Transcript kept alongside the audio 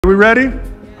Are we ready?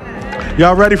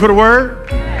 Y'all ready for the word?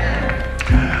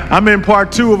 I'm in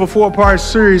part 2 of a 4-part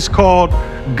series called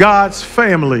God's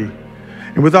Family.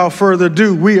 And without further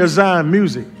ado, we are Zion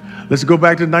Music. Let's go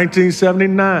back to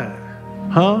 1979,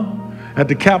 at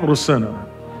the Capitol Center.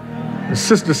 The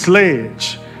Sister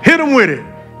Sledge. Hit them with it.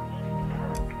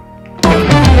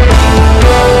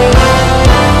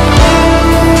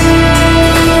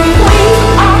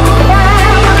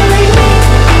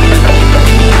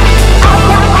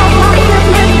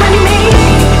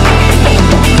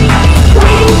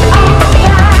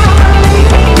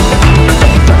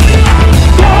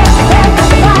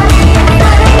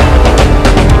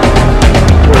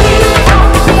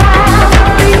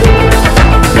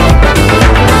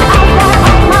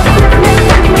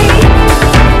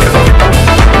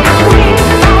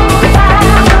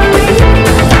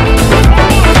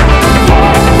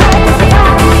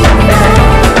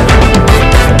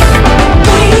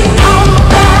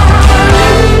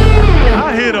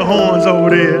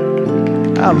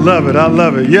 I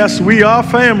love it. Yes, we are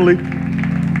family.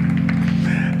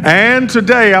 And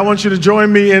today I want you to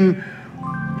join me in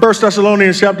 1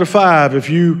 Thessalonians chapter 5. If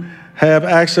you have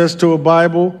access to a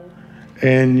Bible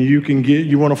and you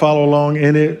want to follow along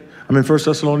in it, I'm in 1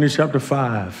 Thessalonians chapter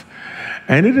 5.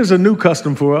 And it is a new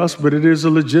custom for us, but it is a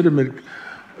legitimate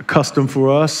custom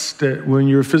for us that when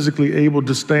you're physically able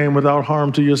to stand without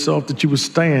harm to yourself, that you would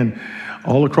stand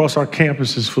all across our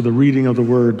campuses for the reading of the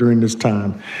word during this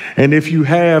time. And if you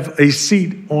have a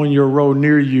seat on your row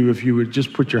near you, if you would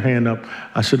just put your hand up.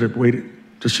 I should have waited.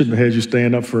 Just shouldn't have had you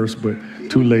stand up first, but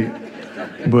too late.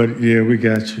 But yeah, we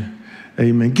got you.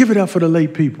 Amen. Give it up for the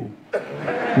late people.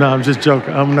 No, I'm just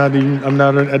joking. I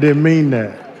didn't mean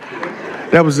that.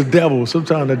 That was the devil.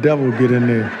 Sometimes the devil will get in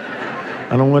there.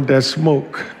 I don't want that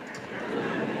smoke.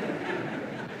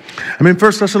 I'm in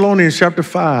 1 Thessalonians chapter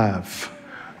 5.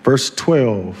 Verse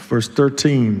 12, verse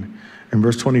 13, and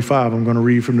verse 25, I'm going to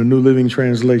read from the New Living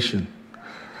Translation.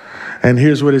 And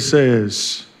here's what it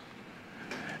says.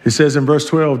 It says in verse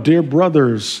 12, dear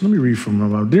brothers, let me read from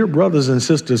them. Dear brothers and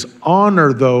sisters,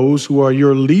 honor those who are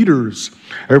your leaders.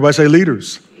 Everybody say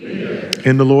leaders.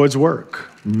 In the Lord's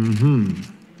work.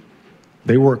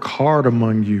 They work hard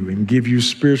among you and give you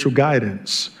spiritual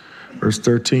guidance. Verse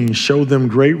 13, show them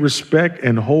great respect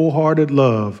and wholehearted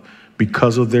love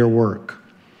because of their work.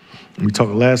 We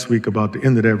talked last week about the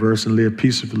end of that verse and live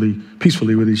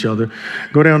peacefully with each other.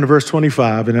 Go down to verse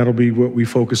 25, and that'll be what we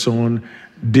focus on.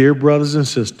 Dear brothers and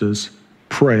sisters,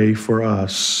 pray for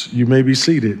us. You may be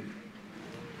seated.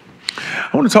 I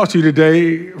want to talk to you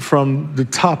today from the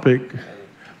topic,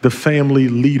 the family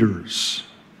leaders.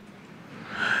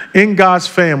 In God's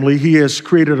family, He has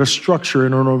created a structure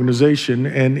in an organization,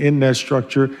 and in that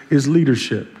structure is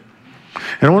leadership.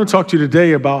 And I want to talk to you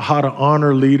today about how to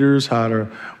honor leaders,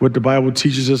 what the Bible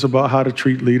teaches us about how to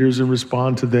treat leaders and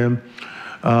respond to them.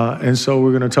 And so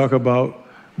we're going to talk about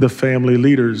the family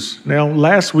leaders. Now,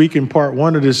 last week in part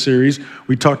 1 of this series,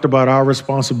 we talked about our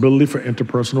responsibility for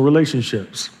interpersonal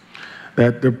relationships,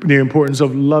 that the importance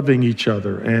of loving each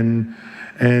other and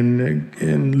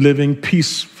living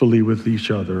peacefully with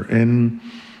each other and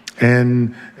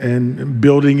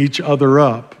building each other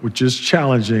up, which is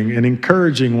challenging, and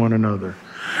encouraging one another.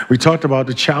 We talked about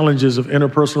the challenges of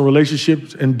interpersonal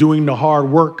relationships and doing the hard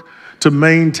work to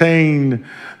maintain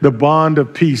the bond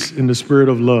of peace in the spirit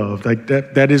of love. Like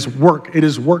that is work. It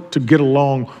is work to get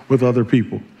along with other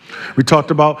people. We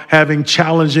talked about having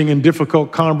challenging and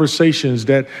difficult conversations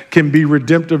that can be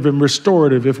redemptive and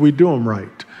restorative if we do them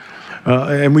right.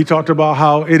 And we talked about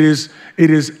how it is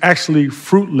actually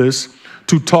fruitless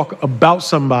to talk about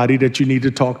somebody that you need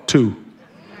to talk to.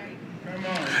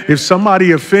 If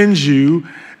somebody offends you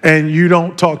and you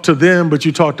don't talk to them, but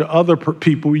you talk to other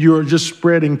people, you're just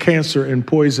spreading cancer and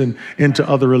poison into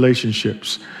other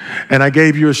relationships. And I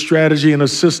gave you a strategy and a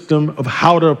system of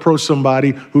how to approach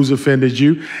somebody who's offended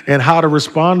you and how to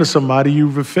respond to somebody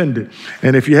you've offended.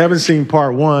 And if you haven't seen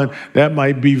part 1, that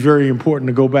might be very important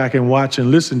to go back and watch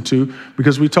and listen to,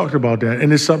 because we talked about that.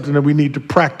 And it's something that we need to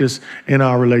practice in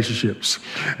our relationships.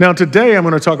 Now, today I'm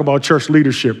going to talk about church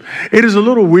leadership. It is a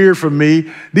little weird for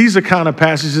me. These are kind of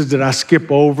passages that I skip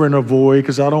over and avoid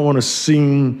because I don't want to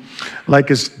seem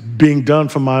like it's being done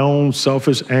for my own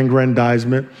selfish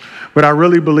aggrandizement. But I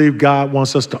really believe God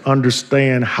wants us to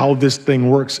understand how this thing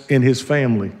works in His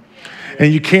family.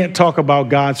 And you can't talk about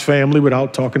God's family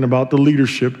without talking about the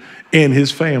leadership in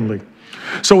His family.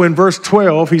 So in verse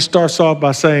 12, he starts off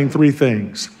by saying 3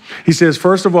 things. He says,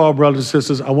 first of all, brothers and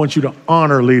sisters, I want you to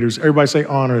honor leaders. Everybody say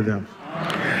honor them.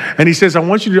 And he says, I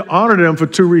want you to honor them for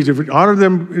 2 reasons. If you honor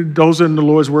them, those in the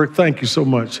Lord's work, thank you so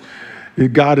much.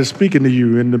 God is speaking to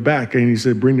you in the back, and he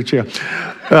said, bring the chair.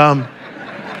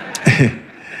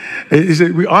 He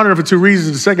said, we honor them for two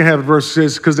reasons. The second half of the verse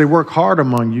says, because they work hard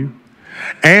among you,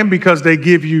 and because they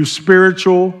give you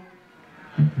spiritual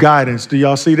guidance. Do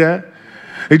y'all see that?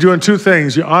 They're doing two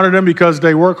things. You honor them because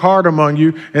they work hard among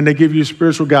you, and they give you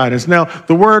spiritual guidance. Now,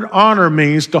 the word honor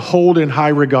means to hold in high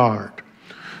regard,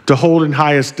 to hold in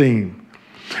high esteem.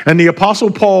 And the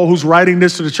Apostle Paul, who's writing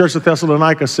this to the church of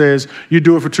Thessalonica, says you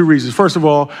do it for two reasons. First of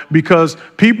all, because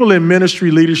people in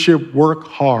ministry leadership work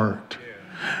hard.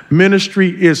 Ministry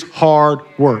is hard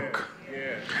work.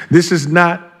 This is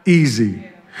not easy,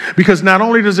 because not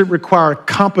only does it require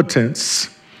competence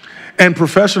and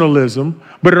professionalism,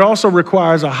 but it also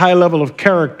requires a high level of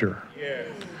character.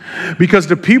 Because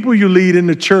the people you lead in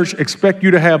the church expect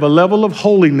you to have a level of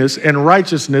holiness and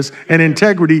righteousness and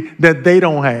integrity that they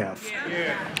don't have.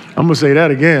 I'm going to say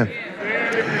that again.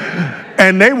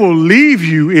 And they will leave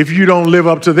you if you don't live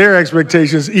up to their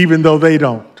expectations, even though they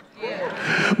don't.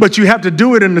 But you have to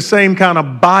do it in the same kind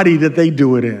of body that they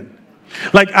do it in.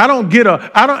 Like,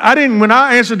 when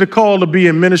I answered the call to be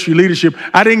in ministry leadership,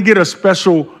 I didn't get a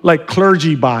special, like,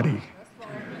 clergy body.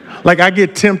 Like, I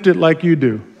get tempted like you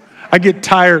do. I get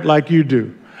tired like you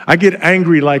do. I get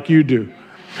angry like you do.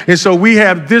 And so we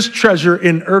have this treasure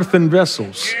in earthen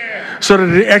vessels, so that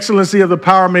the excellency of the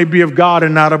power may be of God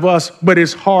and not of us, but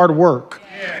it's hard work.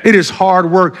 It is hard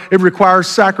work. It requires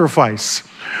sacrifice.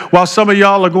 While some of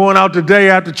y'all are going out today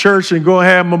after church and go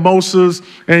have mimosas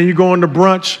and you're going to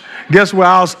brunch, guess where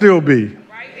I'll still be?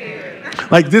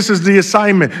 Like, this is the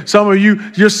assignment. Some of you,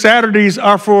 your Saturdays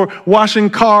are for washing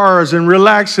cars and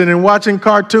relaxing and watching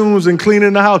cartoons and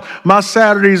cleaning the house. My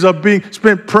Saturdays are being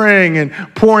spent praying and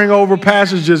poring over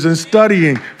passages and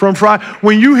studying from Friday.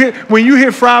 When you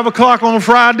hit 5 o'clock on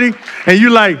Friday and you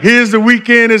like, here's the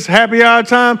weekend, it's happy hour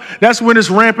time, that's when it's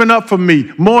ramping up for me.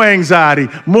 More anxiety,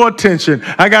 more tension.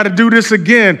 I got to do this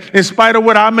again in spite of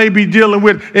what I may be dealing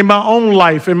with in my own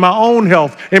life, in my own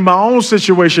health, in my own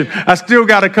situation. I still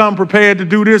got to come prepared to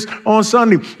do this on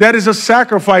Sunday. That is a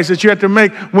sacrifice that you have to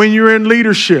make when you're in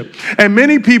leadership. And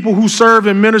many people who serve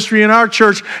in ministry in our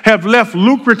church have left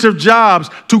lucrative jobs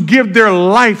to give their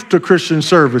life to Christian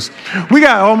service. We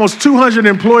got almost 200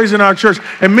 employees in our church,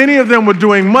 and many of them were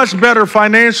doing much better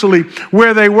financially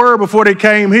where they were before they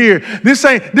came here. This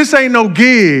ain't no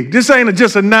gig. This ain't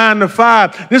just a 9 to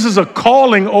 5. This is a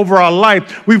calling over our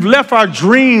life. We've left our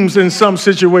dreams in some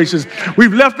situations.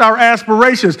 We've left our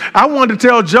aspirations. I wanted to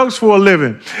tell jokes for a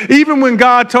living. Even when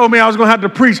God told me I was going to have to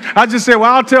preach, I just said,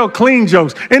 well, I'll tell clean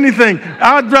jokes. Anything.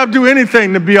 I'd do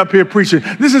anything to be up here preaching.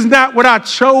 This is not what I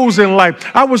chose in life.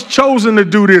 I was chosen to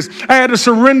do this. I had to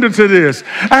surrender to this.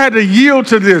 I had to yield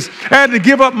to this. I had to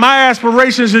give up my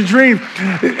aspirations and dreams.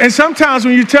 And sometimes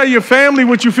when you tell your family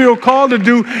what you feel called to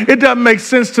do, it doesn't make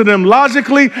sense to them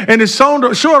logically, and it sure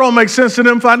don't make sense to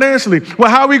them financially.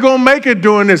 Well, how are we going to make it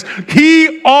doing this?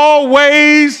 He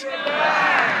always...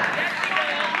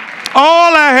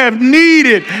 All I have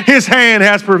needed, his hand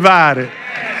has provided.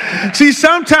 See,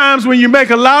 sometimes when you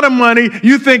make a lot of money,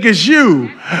 you think it's you.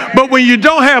 But when you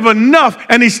don't have enough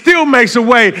and he still makes a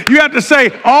way, you have to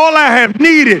say, all I have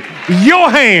needed, your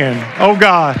hand, oh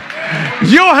God,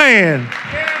 your hand.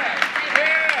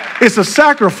 It's a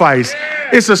sacrifice.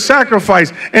 It's a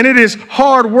sacrifice, and it is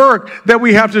hard work that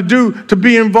we have to do to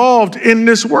be involved in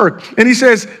this work. And he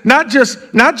says, not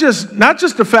just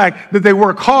the fact that they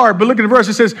work hard, but look at the verse.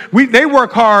 It says, they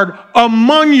work hard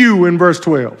among you in verse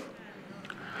 12.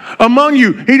 Among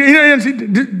you.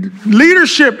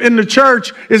 Leadership in the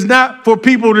church is not for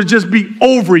people to just be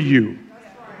over you.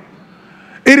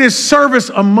 It is service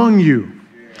among you.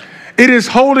 It is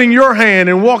holding your hand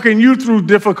and walking you through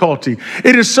difficulty.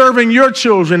 It is serving your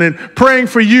children and praying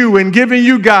for you and giving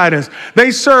you guidance. They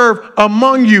serve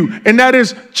among you, and that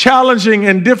is challenging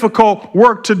and difficult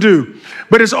work to do.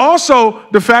 But it's also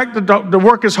the fact that the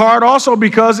work is hard also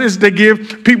because they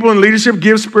give people in leadership,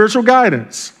 give spiritual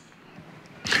guidance.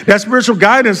 That spiritual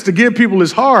guidance to give people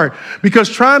is hard because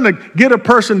trying to get a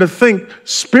person to think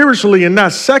spiritually and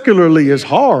not secularly is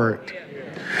hard.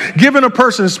 Giving a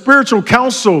person spiritual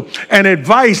counsel and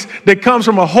advice that comes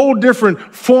from a whole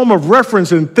different form of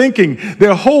reference and thinking.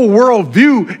 Their whole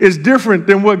worldview is different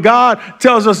than what God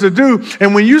tells us to do.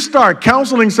 And when you start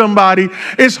counseling somebody,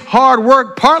 it's hard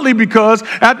work, partly because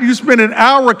after you spend an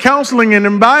hour counseling and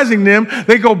advising them,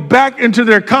 they go back into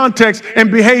their context and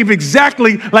behave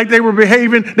exactly like they were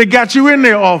behaving that got you in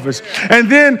their office. And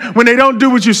then when they don't do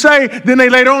what you say, then they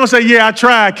later on say, yeah, I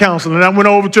tried counseling. I went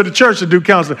over to the church to do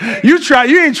counseling. You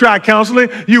ain't tried counseling.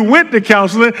 You went to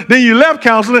counseling, then you left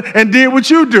counseling and did what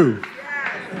you do.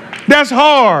 That's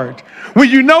hard. When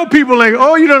you know people like,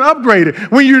 oh, you done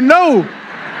upgraded. When you know,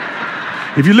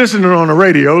 if you're listening on the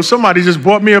radio, somebody just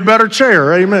bought me a better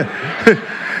chair. Amen.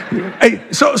 Hey,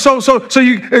 so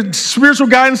spiritual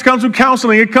guidance comes through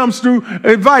counseling. It comes through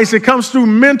advice. It comes through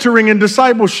mentoring and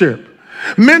discipleship.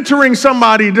 Mentoring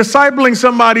somebody, discipling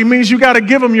somebody means you got to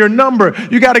give them your number.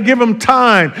 You got to give them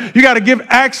time. You got to give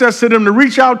access to them to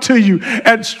reach out to you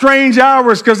at strange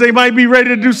hours because they might be ready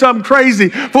to do something crazy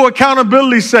for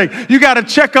accountability's sake. You got to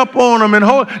check up on them and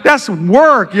hold. That's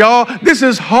work, y'all. This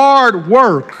is hard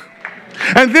work.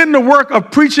 And then the work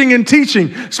of preaching and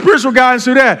teaching, spiritual guidance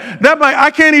through that.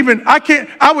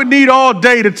 I would need all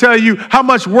day to tell you how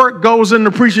much work goes into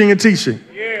preaching and teaching.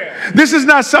 Yeah. This is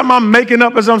not something I'm making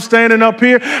up as I'm standing up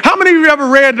here. How many of you ever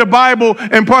read the Bible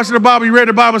and parts of the Bible, you read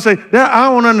the Bible and say, I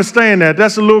don't understand that.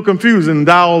 That's a little confusing.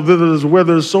 Thou thithers,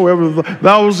 whithersoever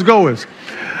thou goest.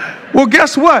 Well,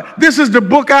 guess what? This is the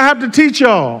book I have to teach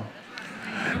y'all.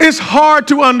 It's hard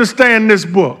to understand this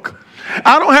book.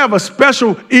 I don't have a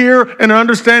special ear and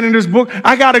understanding this book.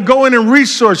 I got to go in and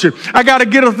research it. I got to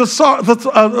get a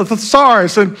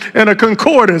thesaurus and a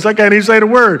concordance. I can't even say the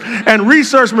word. And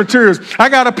research materials. I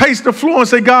got to pace the floor and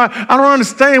say, God, I don't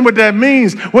understand what that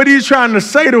means. What are you trying to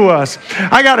say to us?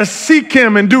 I got to seek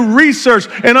him and do research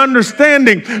and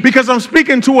understanding because I'm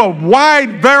speaking to a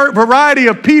wide variety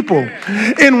of people.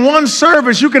 In one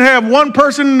service, you can have one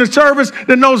person in the service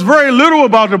that knows very little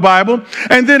about the Bible.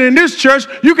 And then in this church,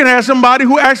 you can have somebody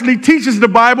who actually teaches the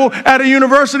Bible at a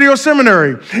university or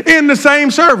seminary in the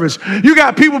same service. You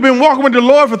got people been walking with the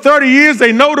Lord for 30 years.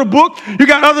 They know the book. You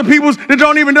got other people that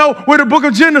don't even know where the book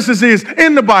of Genesis is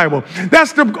in the Bible.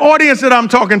 That's the audience that I'm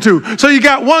talking to. So you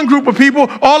got one group of people,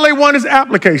 all they want is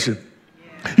application.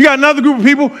 You got another group of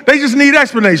people, they just need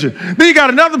explanation. Then you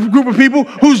got another group of people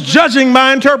who's judging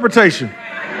my interpretation.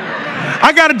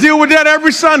 I got to deal with that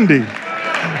every Sunday.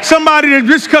 Somebody that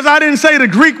just because I didn't say the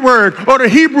Greek word or the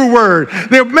Hebrew word,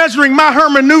 they're measuring my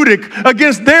hermeneutic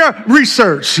against their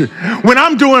research. When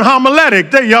I'm doing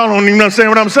homiletic, y'all don't even understand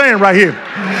what I'm saying right here.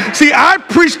 See, I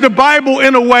preach the Bible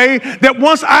in a way that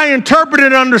once I interpret it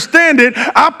and understand it,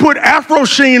 I put Afro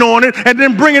sheen on it and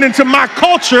then bring it into my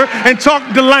culture and talk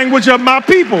the language of my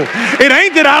people. It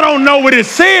ain't that I don't know what it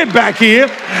said back here.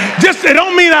 It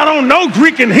don't mean I don't know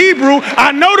Greek and Hebrew.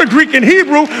 I know the Greek and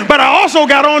Hebrew, but I also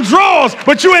got on drawers.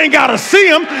 But you ain't got to see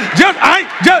them.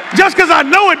 Just because I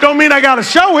know it don't mean I got to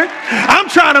show it. I'm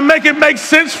trying to make it make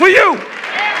sense for you.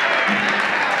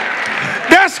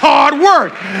 That's hard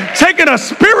work. Taking a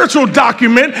spiritual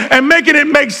document and making it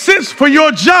make sense for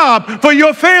your job, for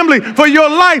your family, for your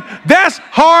life. That's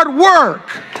hard work.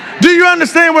 Do you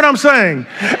understand what I'm saying?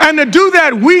 And to do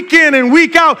that week in and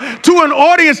week out to an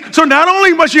audience, so not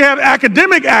only must you have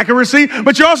academic accuracy,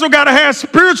 but you also got to have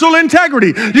spiritual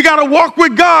integrity. You got to walk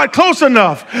with God close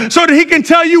enough so that he can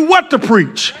tell you what to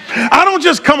preach. I don't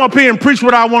just come up here and preach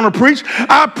what I want to preach.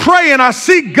 I pray and I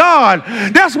seek God.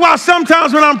 That's why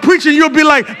sometimes when I'm preaching, you'll be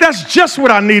like, that's just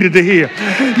what I needed to hear.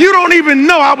 You don't even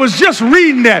know. I was just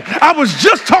reading that. I was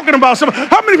just talking about something.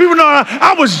 How many people know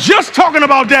I was just talking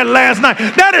about that last night?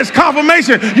 That is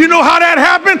confirmation. You know how that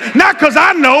happened? Not because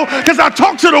I know, because I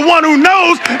talked to the one who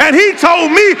knows, and he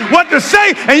told me what to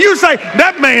say, and you say,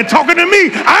 that man talking to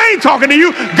me. I ain't talking to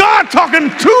you. God talking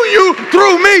to you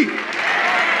through me.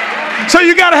 So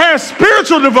you got to have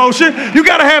spiritual devotion. You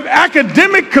got to have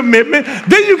academic commitment.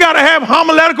 Then you got to have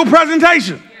homiletical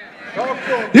presentation.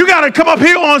 You got to come up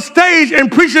here on stage and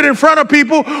preach it in front of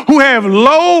people who have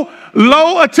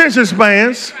low attention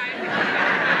spans,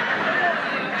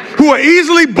 who are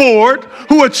easily bored,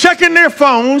 who are checking their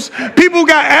phones, people who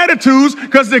got attitudes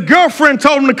because their girlfriend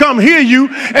told them to come hear you,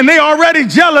 and they already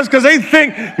jealous because they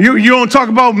think you don't talk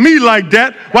about me like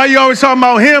that. Why you always talking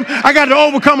about him? I got to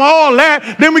overcome all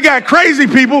that. Then we got crazy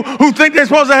people who think they're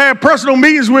supposed to have personal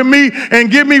meetings with me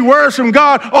and give me words from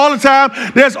God all the time.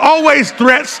 There's always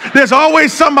threats. There's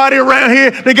always somebody around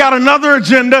here that got another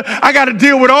agenda. I got to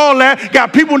deal with all that.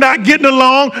 Got people not getting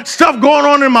along, stuff going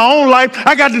on in my own life.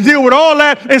 I got to deal with all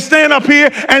that and stand up here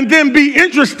and then be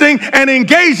interesting and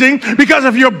engaging, because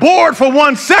if you're bored for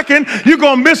 1 second, you're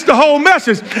going to miss the whole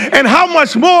message. And how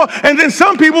much more? And then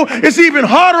some people, it's even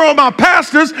harder on my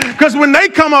pastors, because when they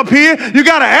come up here, you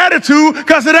got an attitude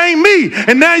because it ain't me.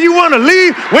 And now you want to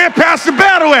leave. Where Pastor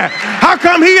Battle at? How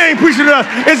come he ain't preaching to us?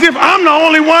 As if I'm the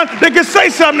only one that can say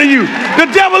something to you.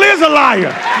 The devil is a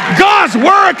liar. God's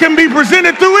word can be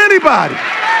presented through anybody.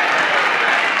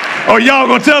 Oh, y'all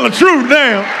going to tell the truth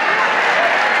now.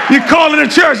 You call it a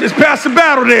church, is Pastor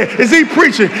Battle there? Is he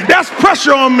preaching? That's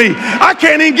pressure on me. I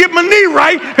can't even get my knee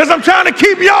right because I'm trying to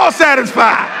keep y'all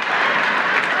satisfied.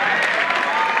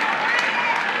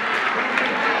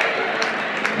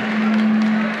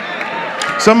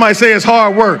 Somebody say it's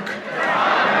hard work.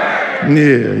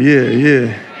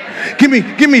 Yeah. Give me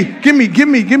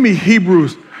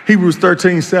Hebrews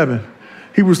 13:7.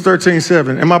 Hebrews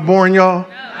 13:7. Am I boring y'all?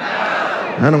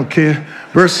 I don't care.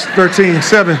 Verse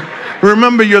 13:7.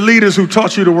 Remember your leaders who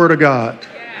taught you the word of God.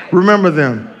 Remember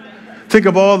them. Think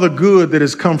of all the good that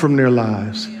has come from their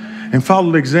lives and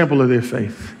follow the example of their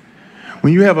faith.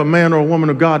 When you have a man or a woman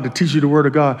of God to teach you the word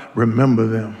of God, remember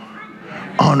them.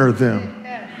 Honor them.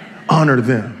 Honor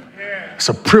them. It's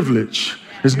a privilege.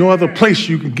 There's no other place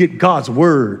you can get God's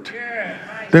word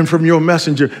than from your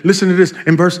messenger. Listen to this.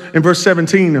 In verse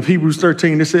 17 of Hebrews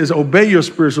 13, it says, obey your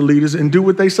spiritual leaders and do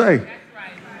what they say.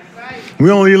 We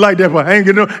only like that, but ain't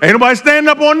nobody standing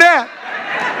up on that.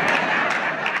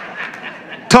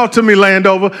 Talk to me,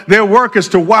 Landover. Their work is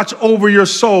to watch over your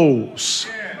souls.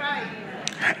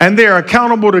 And they're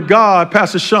accountable to God.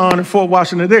 Pastor Sean in Fort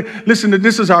Washington. Listen,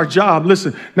 this is our job.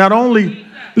 Listen, not only,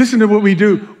 listen to what we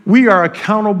do. We are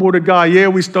accountable to God. Yeah,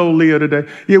 we stole Leah today.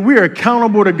 Yeah, we are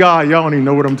accountable to God. Y'all don't even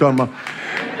know what I'm talking about.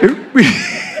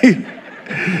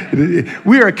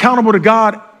 We are accountable to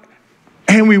God,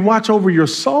 and we watch over your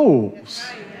souls.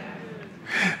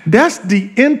 That's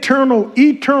the internal,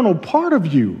 eternal part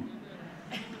of you.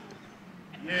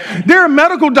 There are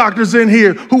medical doctors in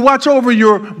here who watch over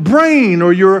your brain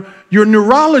or your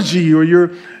neurology or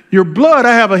your blood.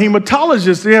 I have a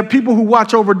hematologist. They have people who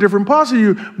watch over different parts of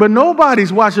you, but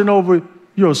nobody's watching over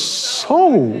your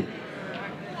soul.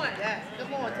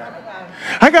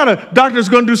 I got a doctor that's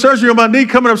going to do surgery on my knee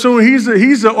coming up soon. He's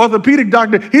an orthopedic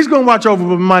doctor. He's going to watch over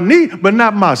my knee, but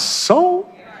not my soul.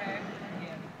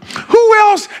 Who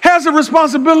else has a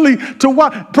responsibility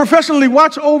to professionally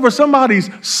watch over somebody's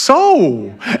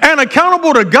soul and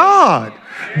accountable to God?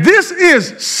 This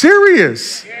is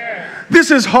serious.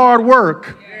 This is hard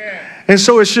work. And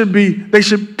so it should be,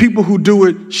 people who do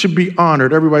it should be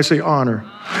honored. Everybody say honor.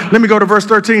 Let me go to verse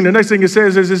 13. The next thing it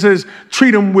says,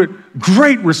 treat them with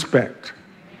great respect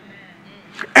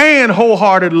and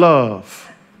wholehearted love.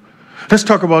 Let's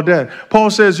talk about that. Paul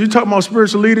says, you're talking about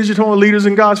spiritual leaders, you're talking about leaders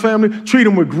in God's family, treat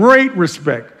them with great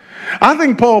respect. I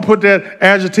think Paul put that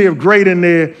adjective great in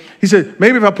there. He said,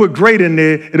 maybe if I put great in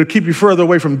there, it'll keep you further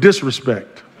away from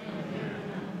disrespect.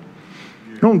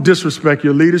 Don't disrespect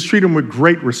your leaders. Treat them with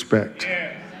great respect.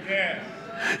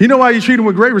 You know why you treat them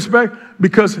with great respect?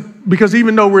 Because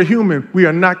even though we're human, we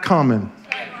are not common.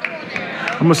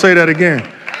 I'm going to say that again.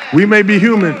 We may be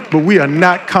human, but we are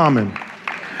not common.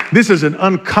 This is an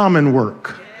uncommon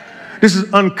work. This is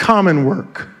uncommon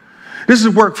work. This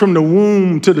is work from the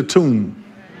womb to the tomb.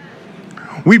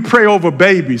 We pray over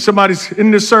babies. Somebody's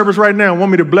in this service right now want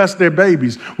me to bless their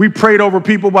babies. We prayed over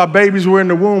people while babies were in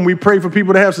the womb. We pray for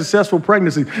people to have successful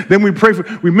pregnancy. Then we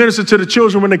minister to the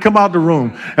children when they come out the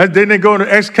room. And then they go into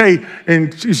XK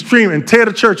and stream and tear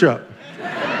the church up.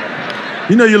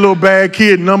 You know your little bad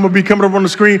kid number be coming up on the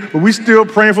screen, but we still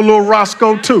praying for little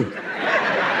Roscoe too.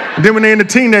 And then when they're in the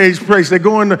teenage place, they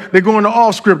go into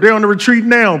off script. They're on the retreat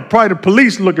now. Probably the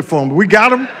police looking for them, but we got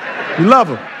them. We love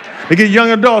them. They get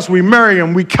young adults. We marry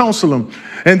them. We counsel them.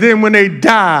 And then when they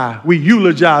die, we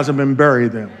eulogize them and bury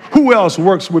them. Who else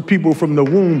works with people from the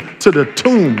womb to the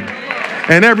tomb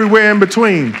and everywhere in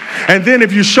between? And then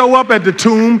if you show up at the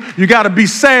tomb, you got to be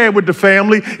sad with the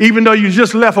family, even though you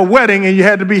just left a wedding and you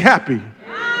had to be happy.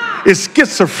 It's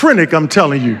schizophrenic, I'm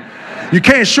telling you. You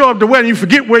can't show up to the wedding, you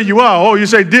forget where you are. Oh, you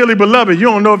say, dearly beloved, you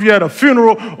don't know if you're at a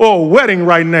funeral or a wedding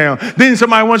right now. Then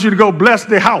somebody wants you to go bless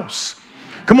their house.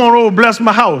 Come on, oh, bless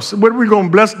my house. What are we going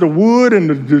to bless? The wood and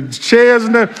the chairs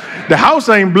and the house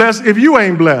ain't blessed if you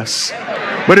ain't blessed.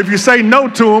 But if you say no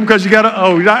to them because you got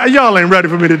to, y'all ain't ready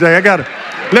for me today.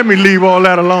 Let me leave all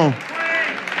that alone.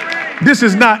 This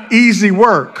is not easy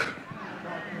work.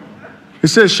 It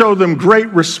says show them great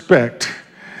respect.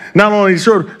 Not only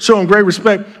show them great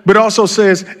respect, but also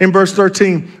says in verse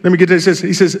 13, let me get this.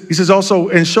 He says also,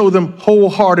 and show them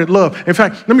wholehearted love. In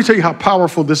fact, let me tell you how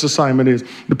powerful this assignment is.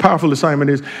 The powerful assignment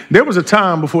is, there was a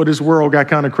time before this world got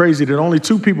kind of crazy that only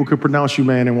two people could pronounce you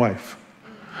man and wife.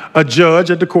 A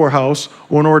judge at the courthouse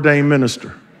or an ordained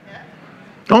minister.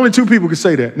 Only two people could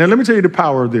say that. Now, let me tell you the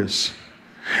power of this.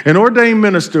 An ordained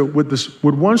minister with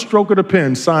one stroke of the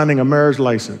pen signing a marriage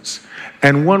license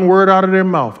and one word out of their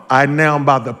mouth, I now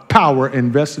by the power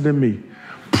invested in me,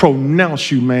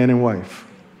 pronounce you man and wife.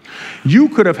 You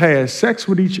could have had sex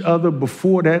with each other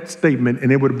before that statement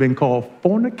and it would have been called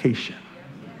fornication.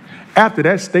 After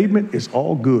that statement, it's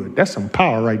all good. That's some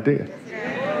power right there.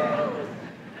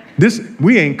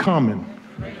 We ain't common.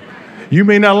 You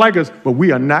may not like us, but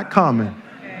we are not common.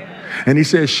 And he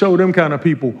says, show them kind of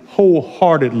people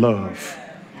wholehearted love.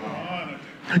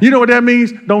 You know what that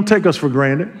means? Don't take us for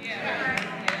granted.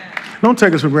 Don't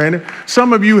take us for granted.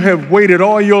 Some of you have waited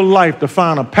all your life to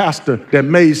find a pastor that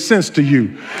made sense to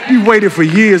you. You waited for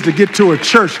years to get to a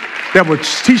church that would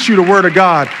teach you the word of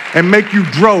God and make you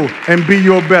grow and be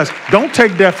your best. Don't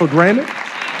take that for granted.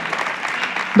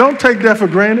 Don't take that for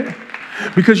granted.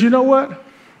 Because you know what?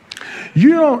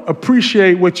 You don't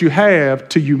appreciate what you have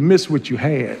till you miss what you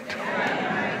had.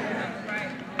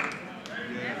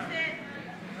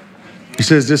 He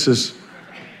says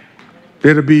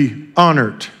they're to be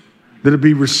honored, they're to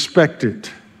be respected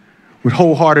with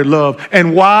wholehearted love.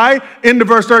 And why? In the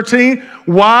verse 13,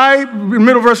 why?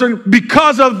 Middle verse 13,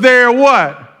 because of their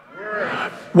what?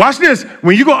 Word. Watch this.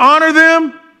 When you go honor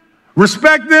them,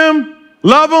 respect them,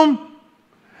 love them,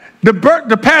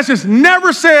 the passage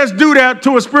never says do that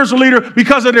to a spiritual leader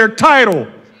because of their title.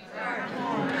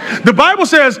 The Bible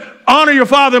says honor your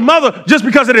father and mother just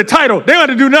because of their title. They don't have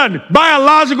to do nothing.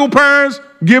 Biological parents,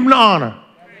 give them the honor.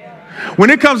 When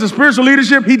it comes to spiritual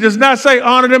leadership, he does not say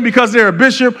honor them because they're a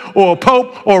bishop or a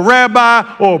pope or a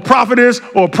rabbi or a prophetess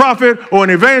or a prophet or an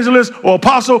evangelist or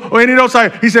apostle or any of those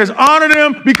types. He says honor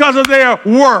them because of their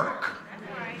work.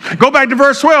 Go back to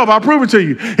verse 12. I'll prove it to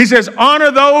you. He says honor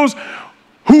those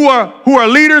who are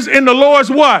leaders in the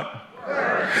Lord's what?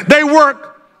 Word. They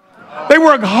work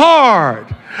hard.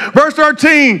 Verse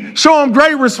 13, show them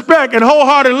great respect and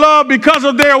wholehearted love because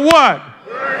of their what?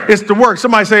 Word. It's the work.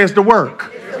 Somebody say it's the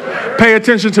work. Pay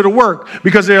attention to the work,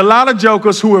 because there are a lot of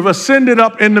jokers who have ascended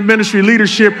up in the ministry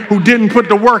leadership who didn't put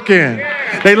the work in.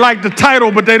 They like the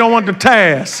title, but they don't want the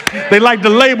task. They like the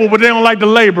label, but they don't like the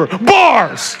labor.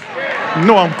 Bars. You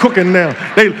know I'm cooking now.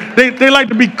 They like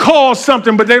to be called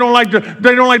something, but they don't like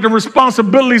the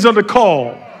responsibilities of the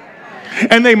call.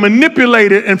 And they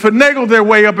manipulate it and finagle their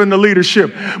way up into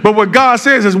leadership. But what God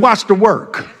says is watch the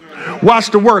work. Watch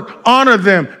the work. Honor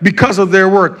them because of their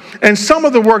work. And some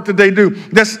of the work that they do,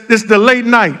 it's the late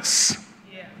nights.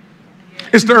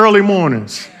 It's the early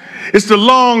mornings. It's the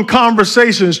long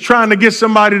conversations trying to get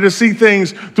somebody to see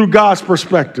things through God's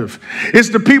perspective. It's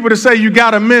the people that say you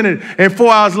got a minute and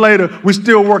 4 hours later, we're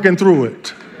still working through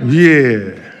it.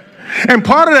 Yeah. And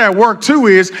part of that work too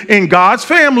is in God's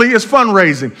family is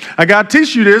fundraising. I got to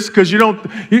teach you this because you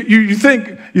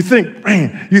think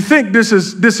this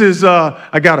is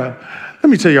let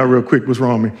me tell y'all real quick what's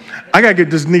wrong with me. I got to get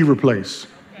this knee replaced.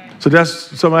 So that's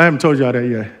something I haven't told y'all that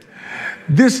yet.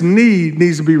 This knee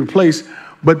needs to be replaced,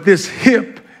 but this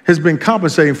hip has been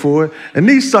compensating for it. And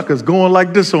these suckers going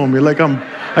like this on me, like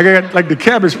I got like the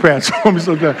Cabbage Patch on me.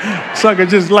 So the sucker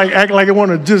just like act like I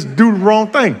want to just do the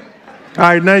wrong thing. All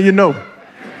right, now you know.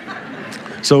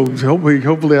 So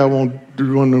hopefully I won't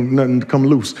want nothing to come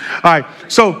loose. All right,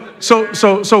 so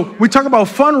we talk about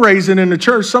fundraising in the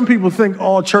church. Some people think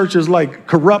all church is like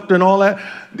corrupt and all that.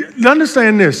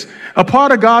 Understand this. A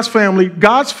part of God's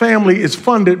family is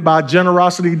funded by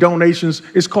generosity, donations.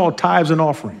 It's called tithes and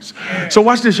offerings. So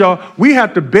watch this, y'all. We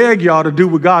have to beg y'all to do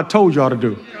what God told y'all to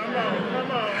do.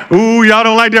 Ooh, y'all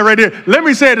don't like that right there. Let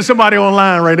me say it to somebody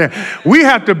online right there. We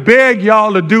have to beg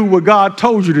y'all to do what God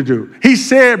told you to do. He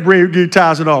said bring your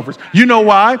tithes and offerings. You know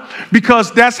why?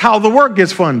 Because that's how the work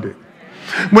gets funded.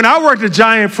 When I worked at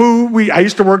Giant Food, I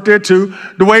used to work there too.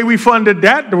 The way we funded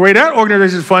that, the way that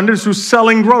organization is funded is through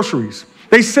selling groceries.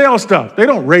 They sell stuff. They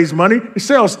don't raise money. They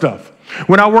sell stuff.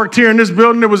 When I worked here in this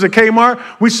building, there was a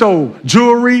Kmart. We sold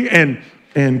jewelry and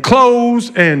clothes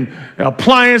and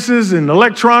appliances and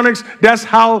electronics. That's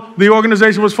how the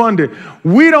organization was funded.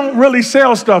 We don't really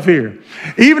sell stuff here.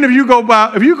 Even if you go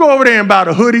over there and buy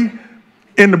a hoodie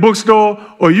in the bookstore,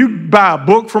 or you buy a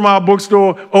book from our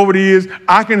bookstore over the years,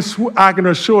 I can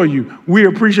assure you, we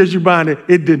appreciate you buying it.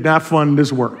 It did not fund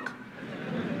this work.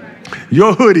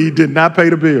 Your hoodie did not pay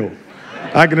the bill.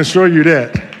 I can assure you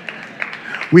that.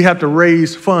 We have to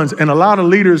raise funds, and a lot of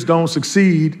leaders don't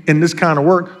succeed in this kind of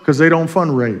work because they don't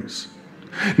fundraise.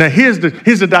 Now, here's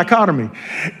the dichotomy.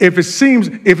 If it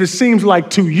seems like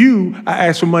to you I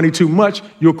ask for money too much,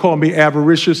 you'll call me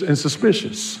avaricious and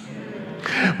suspicious.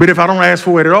 But if I don't ask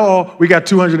for it at all, we got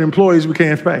 200 employees we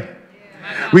can't pay.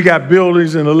 We got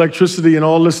buildings and electricity and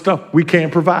all this stuff we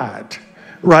can't provide.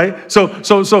 Right? So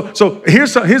here's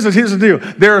the deal.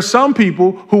 There are some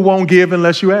people who won't give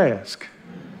unless you ask.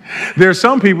 There are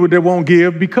some people that won't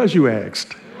give because you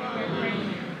asked.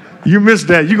 You missed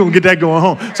that. You're going to get that going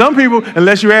home. Some people,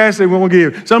 unless you ask, they won't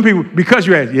give. Some people, because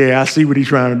you ask, yeah, I see what he's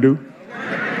trying to do.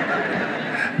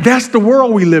 That's the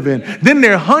world we live in. Then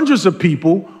there are hundreds of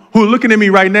people who are looking at me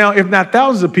right now, if not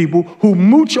thousands of people, who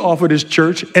mooch off of this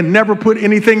church and never put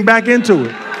anything back into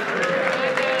it.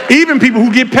 Even people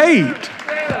who get paid.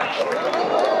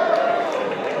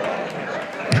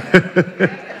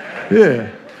 Yeah.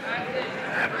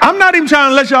 I'm not even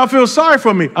trying to let y'all feel sorry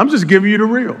for me. I'm just giving you the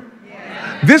real.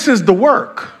 This is the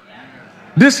work.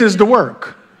 This is the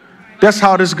work. That's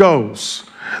how this goes.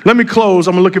 Let me close.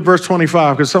 I'm going to look at verse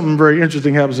 25 because something very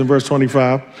interesting happens in verse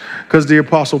 25 because the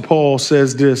Apostle Paul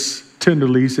says this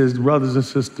tenderly. He says, brothers and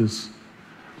sisters,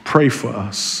 pray for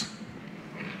us.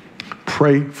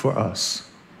 Pray for us.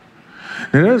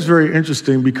 And that is very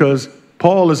interesting because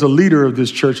Paul is a leader of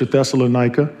this church at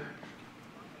Thessalonica,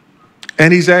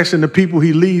 and he's asking the people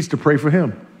he leads to pray for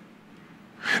him.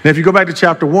 Now, if you go back to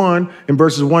chapter 1, in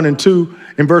verses 1 and 2,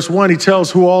 in verse 1, he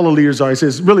tells who all the leaders are. He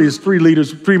says, really, it's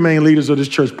three main leaders of this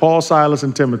church, Paul, Silas,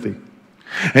 and Timothy.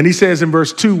 And he says in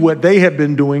verse 2 what they have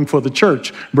been doing for the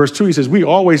church. Verse 2, he says, we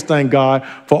always thank God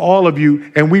for all of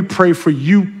you, and we pray for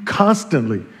you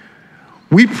constantly.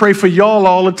 We pray for y'all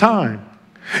all the time.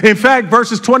 In fact,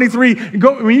 verses 23,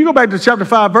 when you go back to chapter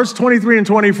 5, verse 23 and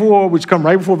 24, which come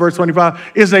right before verse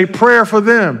 25, is a prayer for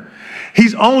them.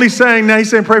 He's only saying now, he's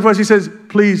saying pray for us. He says,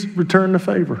 please return the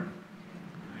favor.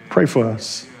 Pray for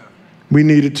us. We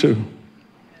need it too.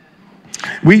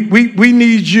 We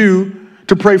need you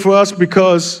to pray for us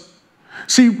because,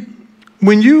 see,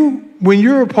 when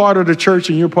you're a part of the church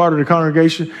and you're part of the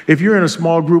congregation, if you're in a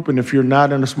small group, and if you're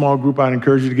not in a small group, I'd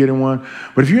encourage you to get in one.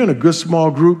 But if you're in a good small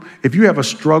group, if you have a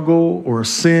struggle or a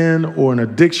sin or an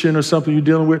addiction or something you're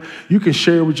dealing with, you can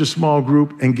share with your small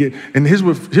group and get, and here's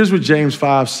what James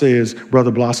 5 says,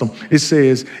 Brother Blossom. It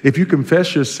says, if you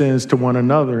confess your sins to one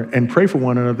another and pray for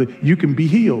one another, you can be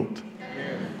healed.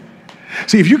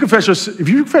 See, if you confess your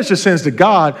sins to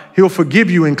God, he'll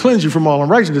forgive you and cleanse you from all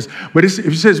unrighteousness. But if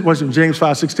it says, what's in James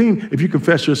 5:16, if you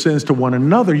confess your sins to one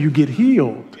another, you get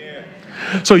healed.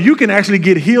 Yeah. So you can actually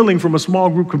get healing from a small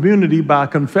group community by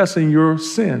confessing your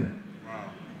sin.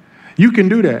 Wow. You can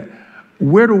do that.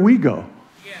 Where do we go?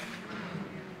 Yeah.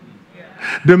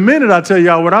 Yeah. The minute I tell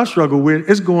y'all what I struggle with,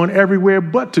 it's going everywhere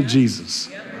but to Jesus.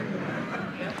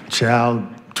 Yeah. Child,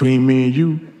 between me and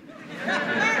you,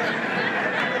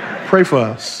 pray for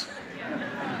us.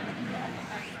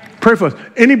 Pray for us.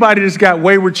 Anybody that's got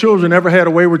wayward children, ever had a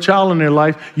wayward child in their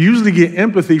life, usually get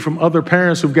empathy from other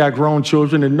parents who've got grown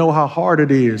children and know how hard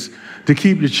it is to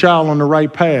keep your child on the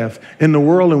right path in the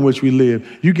world in which we live.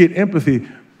 You get empathy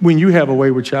when you have a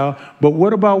wayward child. But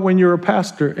what about when you're a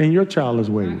pastor and your child is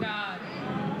wayward? My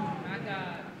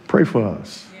God. Pray for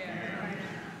us.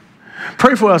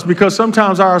 Pray for us because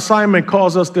sometimes our assignment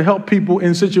calls us to help people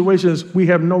in situations we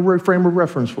have no frame of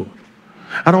reference for.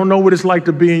 I don't know what it's like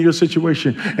to be in your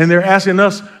situation. And they're asking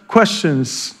us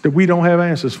questions that we don't have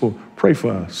answers for. Pray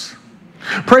for us.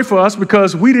 Pray for us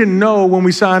because we didn't know when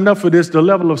we signed up for this the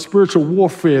level of spiritual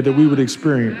warfare that we would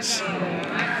experience.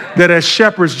 That as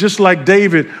shepherds, just like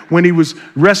David, when he was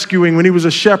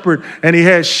a shepherd and he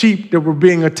had sheep that were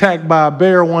being attacked by a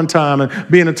bear one time and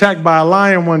being attacked by a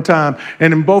lion one time.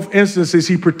 And in both instances,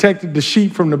 he protected the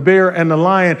sheep from the bear and the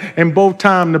lion. And both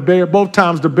times the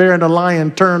bear and the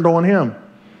lion turned on him.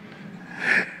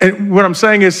 And what I'm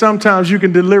saying is sometimes you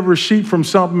can deliver sheep from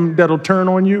something that'll turn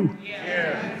on you.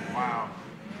 Yeah. Wow.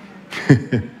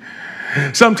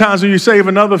 Sometimes when you save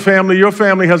another family, your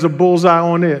family has a bullseye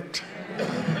on it.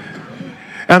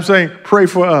 I'm saying, pray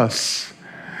for us.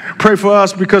 Pray for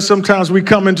us because sometimes we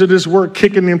come into this work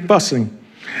kicking and fussing,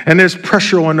 and there's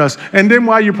pressure on us. And then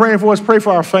while you're praying for us, pray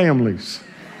for our families.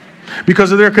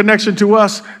 Because of their connection to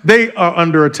us, they are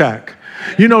under attack.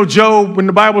 You know, Job, when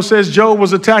the Bible says Job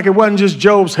was attacked, it wasn't just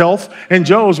Job's health and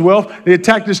Job's wealth. They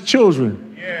attacked his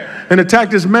children and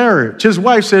attacked his marriage. His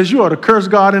wife says, you ought to curse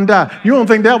God and die. You don't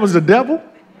think that was the devil?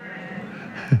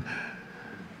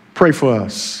 Pray for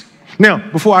us. Now,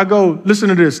 before I go, listen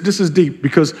to this. This is deep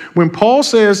because when Paul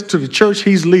says to the church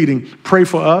he's leading, pray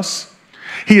for us,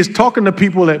 he is talking to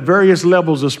people at various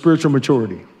levels of spiritual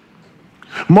maturity.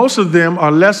 Most of them are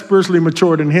less spiritually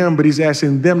mature than him, but he's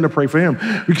asking them to pray for him.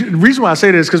 The reason why I say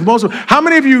this is because how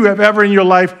many of you have ever in your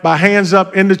life, by hands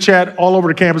up in the chat all over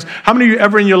the campus, how many of you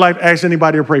ever in your life asked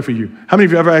anybody to pray for you? How many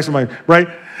of you ever asked somebody, right?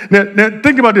 Now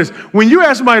think about this. When you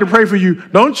ask somebody to pray for you,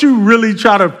 don't you really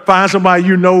try to find somebody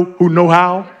you know who know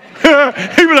how?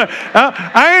 He be like,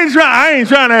 I ain't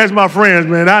trying to ask my friends,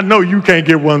 man. I know you can't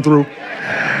get one through.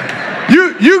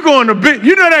 You going to be,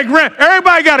 you know that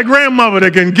everybody got a grandmother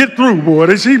that can get through,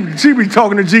 boy. She be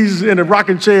talking to Jesus in a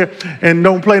rocking chair and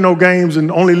don't play no games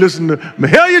and only listen to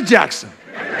Mahalia Jackson.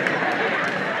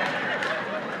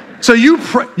 So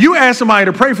you ask somebody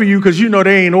to pray for you because you know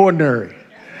they ain't ordinary.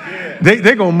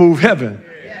 They're going to move heaven.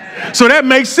 So that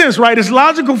makes sense, right? It's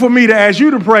logical for me to ask you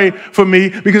to pray for me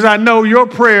because I know your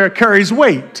prayer carries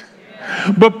weight.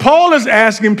 But Paul is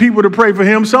asking people to pray for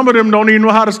him. Some of them don't even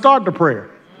know how to start the prayer.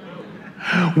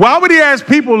 Why would he ask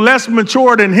people less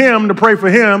mature than him to pray for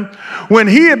him when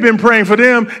he had been praying for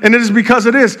them? And it is because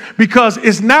of this. Because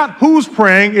it's not who's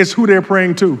praying, it's who they're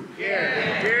praying to.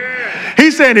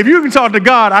 He's saying, if you can talk to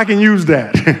God, I can use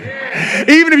that.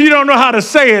 Even if you don't know how to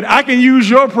say it, I can use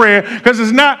your prayer, because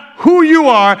it's not who you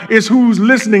are, it's who's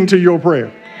listening to your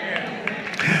prayer.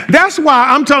 That's why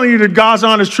I'm telling you the God's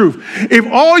honest truth. If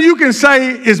all you can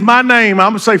say is my name,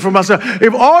 I'm going to say for myself,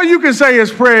 if all you can say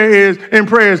is prayer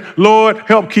is, Lord,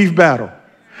 help Keith Battle.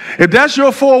 If that's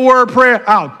your 4-word prayer,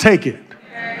 I'll take it,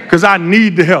 because I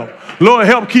need the help. Lord,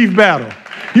 help Keith Battle.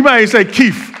 You might say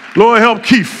Keith. Lord, help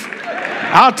Keith.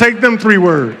 I'll take them 3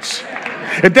 words.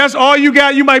 If that's all you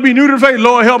got, you might be new to the faith.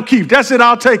 Lord, help Keith. That's it.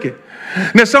 I'll take it.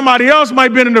 Now, somebody else might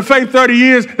have been in the faith 30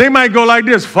 years. They might go like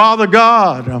this. Father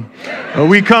God,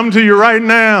 we come to you right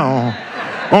now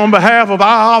on behalf of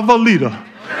our leader.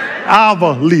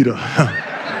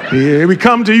 Yeah, we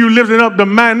come to you lifting up the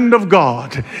man of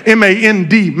God.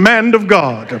 M-A-N-D, man of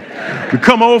God. We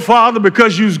come, oh Father,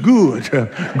 because you're good,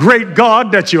 great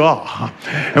God that you are.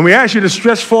 And we ask you to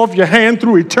stretch forth your hand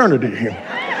through eternity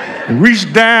and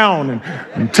reach down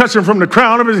and touch him from the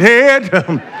crown of his head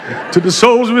to the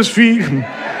soles of his feet.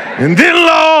 And then,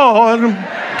 Lord,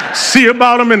 see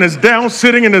about him in his down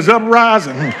sitting and his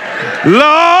uprising.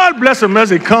 Lord, bless him as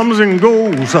he comes and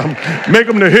goes. Make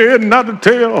him the head and not the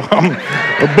tail.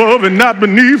 Above and not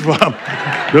beneath.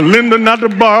 The lender, not the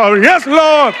borrower. Yes,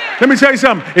 Lord. Let me tell you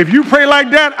something. If you pray like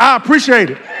that, I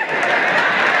appreciate it.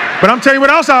 But I'm telling you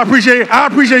what else I appreciate. I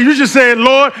appreciate you just saying,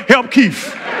 Lord, help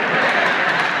Keith.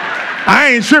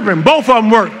 I ain't tripping. Both of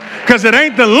them work. Because it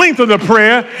ain't the length of the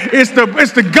prayer, it's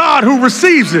the God who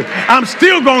receives it. I'm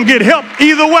still going to get help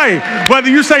either way. Whether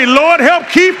you say, Lord, help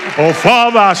Keith, or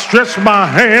Father, I stretch my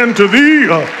hand to thee.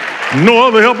 No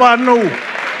other help I know.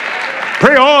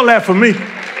 Pray all that for me.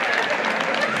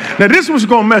 Now, this was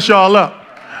going to mess y'all up.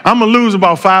 I'm going to lose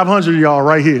about 500 of y'all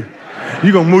right here.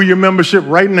 You're going to move your membership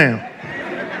right now.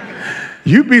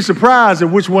 You'd be surprised at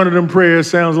which one of them prayers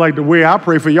sounds like the way I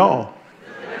pray for y'all.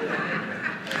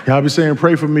 Y'all be saying,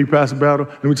 pray for me, Pastor Battle.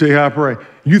 Let me tell you how I pray.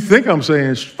 You think I'm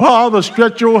saying, Father,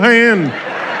 stretch your hand.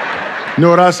 You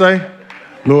know what I say?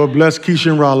 Lord, bless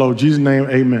Keisha and Rollo. In Jesus' name,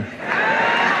 amen.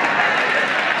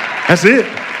 That's it.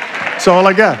 That's all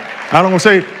I got. I don't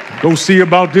say, go see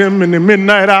about them in the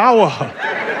midnight hour.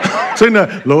 Say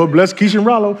nothing. Lord, bless Keisha and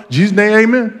Rollo. In Jesus' name,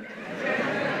 amen.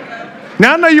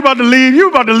 Now, I know you're about to leave. You're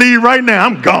about to leave right now.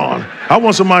 I'm gone. I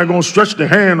want somebody going to stretch their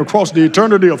hand across the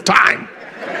eternity of time.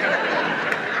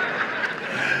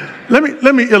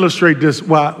 Let me illustrate this,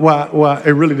 why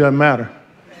it really doesn't matter.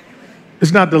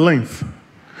 It's not the length.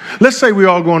 Let's say we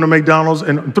all going to McDonald's,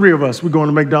 and 3 of us, we're going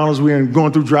to McDonald's, we're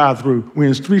going through drive-through. We're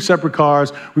in 3 separate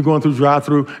cars, we're going through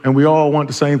drive-through, and we all want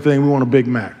the same thing. We want a Big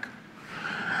Mac.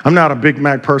 I'm not a Big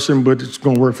Mac person, but it's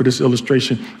going to work for this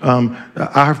illustration.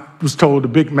 I was told the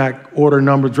Big Mac order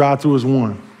number drive-through is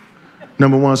 1.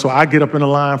 Number 1, so I get up in the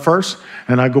line first,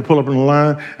 and I go pull up in the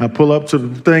line, I pull up to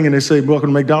the thing, and they say, welcome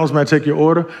to McDonald's, may I take your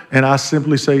order? And I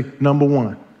simply say, number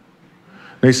 1.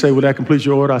 They say, will that complete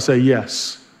your order? I say,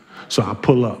 yes. So I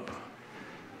pull up.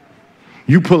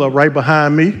 You pull up right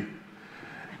behind me,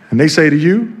 and they say to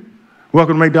you,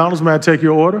 welcome to McDonald's, may I take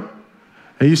your order?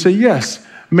 And you say, yes.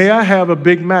 May I have a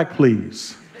Big Mac,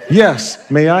 please? Yes.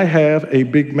 May I have a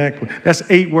Big Mac, please? That's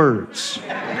 8 words.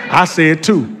 I said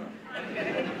 2.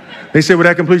 They say, will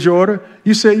that complete your order?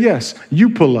 You say, yes. You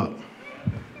pull up.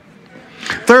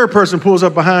 3rd person pulls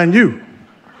up behind you.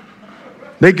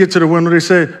 They get to the window. They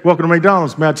say, welcome to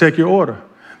McDonald's. May I take your order?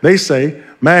 They say,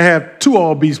 may I have 2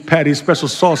 all-beef patties, special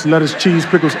sauce, lettuce, cheese,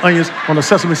 pickles, onions on a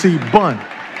sesame seed bun?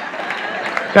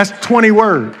 That's 20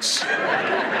 words.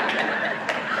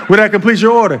 Will that complete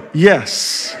your order?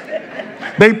 Yes.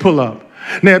 They pull up.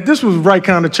 Now, if this was the right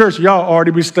kind of church, y'all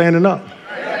already be standing up.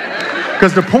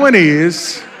 Because the point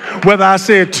is, whether I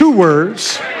said 2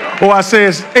 words, or I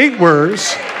said 8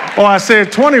 words, or I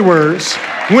said 20 words,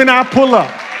 when I pull up,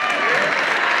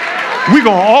 we're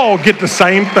going to all get the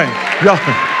same thing. Y'all,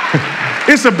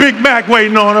 it's a Big Mac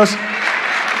waiting on us.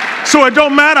 So it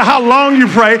don't matter how long you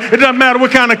pray. It doesn't matter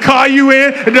what kind of car you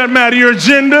in. It doesn't matter your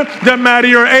gender. It doesn't matter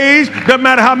your age. It doesn't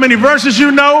matter how many verses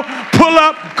you know. Pull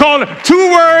up, call it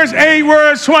 2 words, 8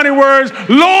 words, 20 words.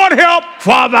 Lord help,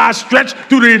 Father, I stretch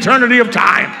through the eternity of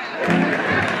time.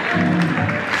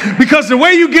 Because the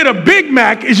way you get a Big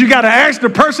Mac is you got to ask the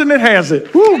person that has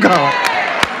it. Ooh, God.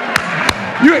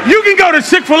 You can go to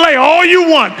Chick-fil-A all you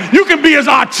want. You can be as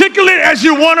articulate as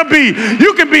you want to be.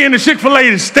 You can be in the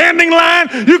Chick-fil-A standing line.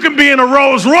 You can be in a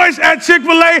Rolls Royce at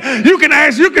Chick-fil-A. You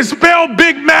can spell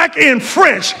Big Mac in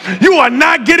French. You are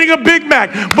not getting a Big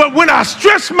Mac. But when I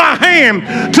stretch my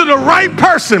hand to the right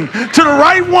person, to the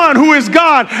right one who is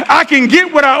God, I can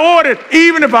get what I ordered,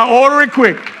 even if I order it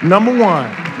quick. Number one.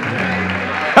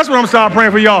 That's what I'm starting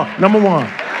praying for y'all. Number one.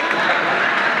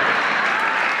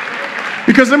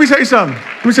 Because let me tell you something.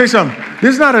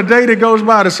 There's not a day that goes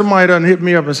by that somebody doesn't hit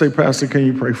me up and say, Pastor, can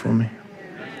you pray for me?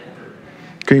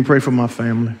 Can you pray for my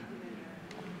family?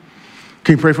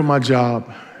 Can you pray for my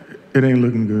job? It ain't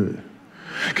looking good.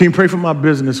 Can you pray for my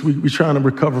business? We're trying to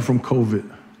recover from COVID.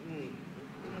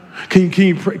 Can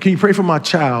you pray for my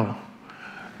child?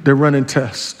 They're running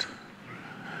tests.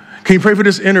 Can you pray for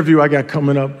this interview I got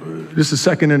coming up? This is the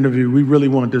second interview. We really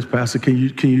want this, Pastor. Can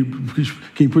you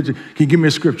give me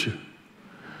a scripture?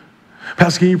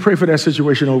 Pastor, can you pray for that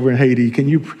situation over in Haiti? Can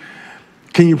you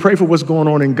pray for what's going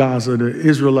on in Gaza, the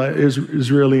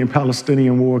Israeli and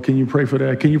Palestinian war? Can you pray for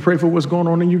that? Can you pray for what's going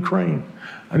on in Ukraine?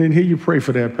 I didn't hear you pray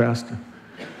for that, Pastor.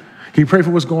 Can you pray for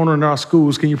what's going on in our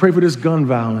schools? Can you pray for this gun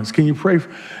violence?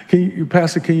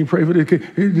 Pastor, can you pray for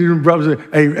this? Brothers,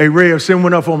 hey, Rev, send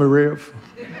one up for me, Rev.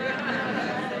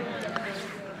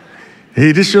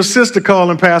 Hey, this your sister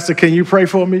calling, Pastor. Can you pray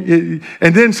for me?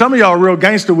 And then some of y'all are real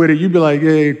gangster with it. You'd be like,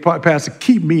 hey, Pastor,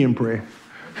 keep me in prayer.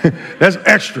 That's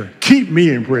extra. Keep me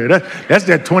in prayer. That's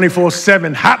that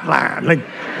 24/7 hotline. Like,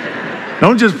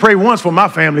 don't just pray once for my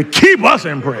family. Keep us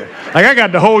in prayer. Like, I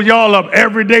got to hold y'all up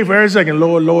every day for every second.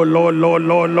 Lord, Lord, Lord, Lord,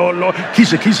 Lord, Lord, Lord.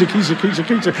 Keisha, Keisha, Keisha, Keisha,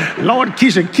 Keisha. Lord,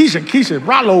 Keisha, Keisha, Keisha.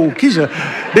 Rollo, Keisha.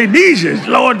 They need you.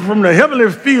 Lord, from the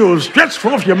heavenly fields, stretch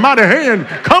forth your mighty hand.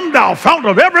 Come thou, fount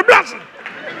of every blessing.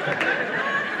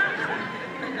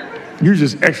 You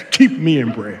just keep me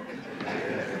in prayer.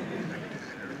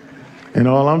 And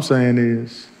all I'm saying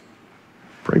is,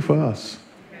 pray for us.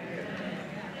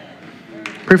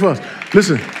 Pray for us.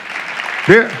 Listen,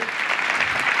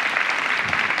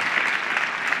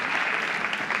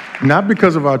 not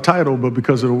because of our title, but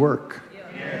because of the work.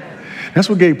 That's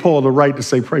what gave Paul the right to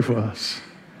say, pray for us.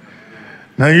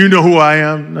 Now you know who I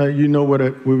am. Now you know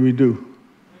what we do.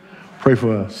 Pray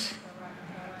for us.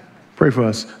 Pray for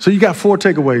us. So you got 4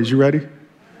 takeaways. You ready?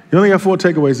 You only got 4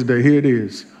 takeaways today. Here it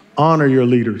is. Honor your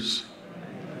leaders.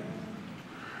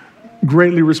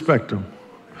 Greatly respect them.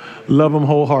 Love them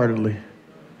wholeheartedly.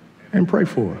 And pray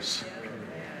for us.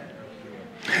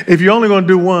 If you're only going to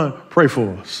do one, pray for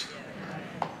us.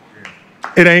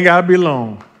 It ain't got to be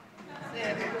long.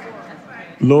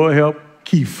 Lord help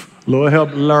Keith. Lord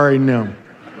help Larry and them.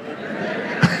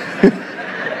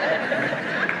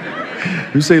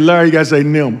 You say Larry, you got to say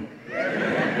Nim.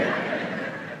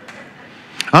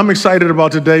 I'm excited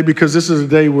about today because this is a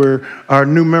day where our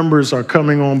new members are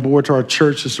coming on board to our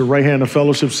church. It's the Right Hand of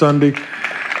Fellowship Sunday.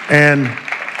 And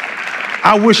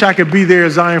I wish I could be there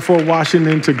at Zion Fort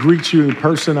Washington to greet you in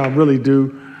person. I really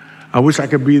do. I wish I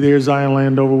could be there at Zion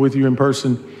Landover with you in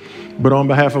person. But on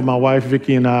behalf of my wife,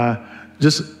 Vicki, and I,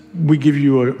 we give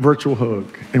you a virtual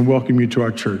hug and welcome you to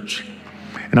our church.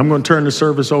 And I'm going to turn the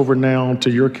service over now to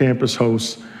your campus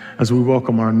hosts as we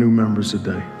welcome our new members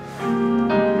today.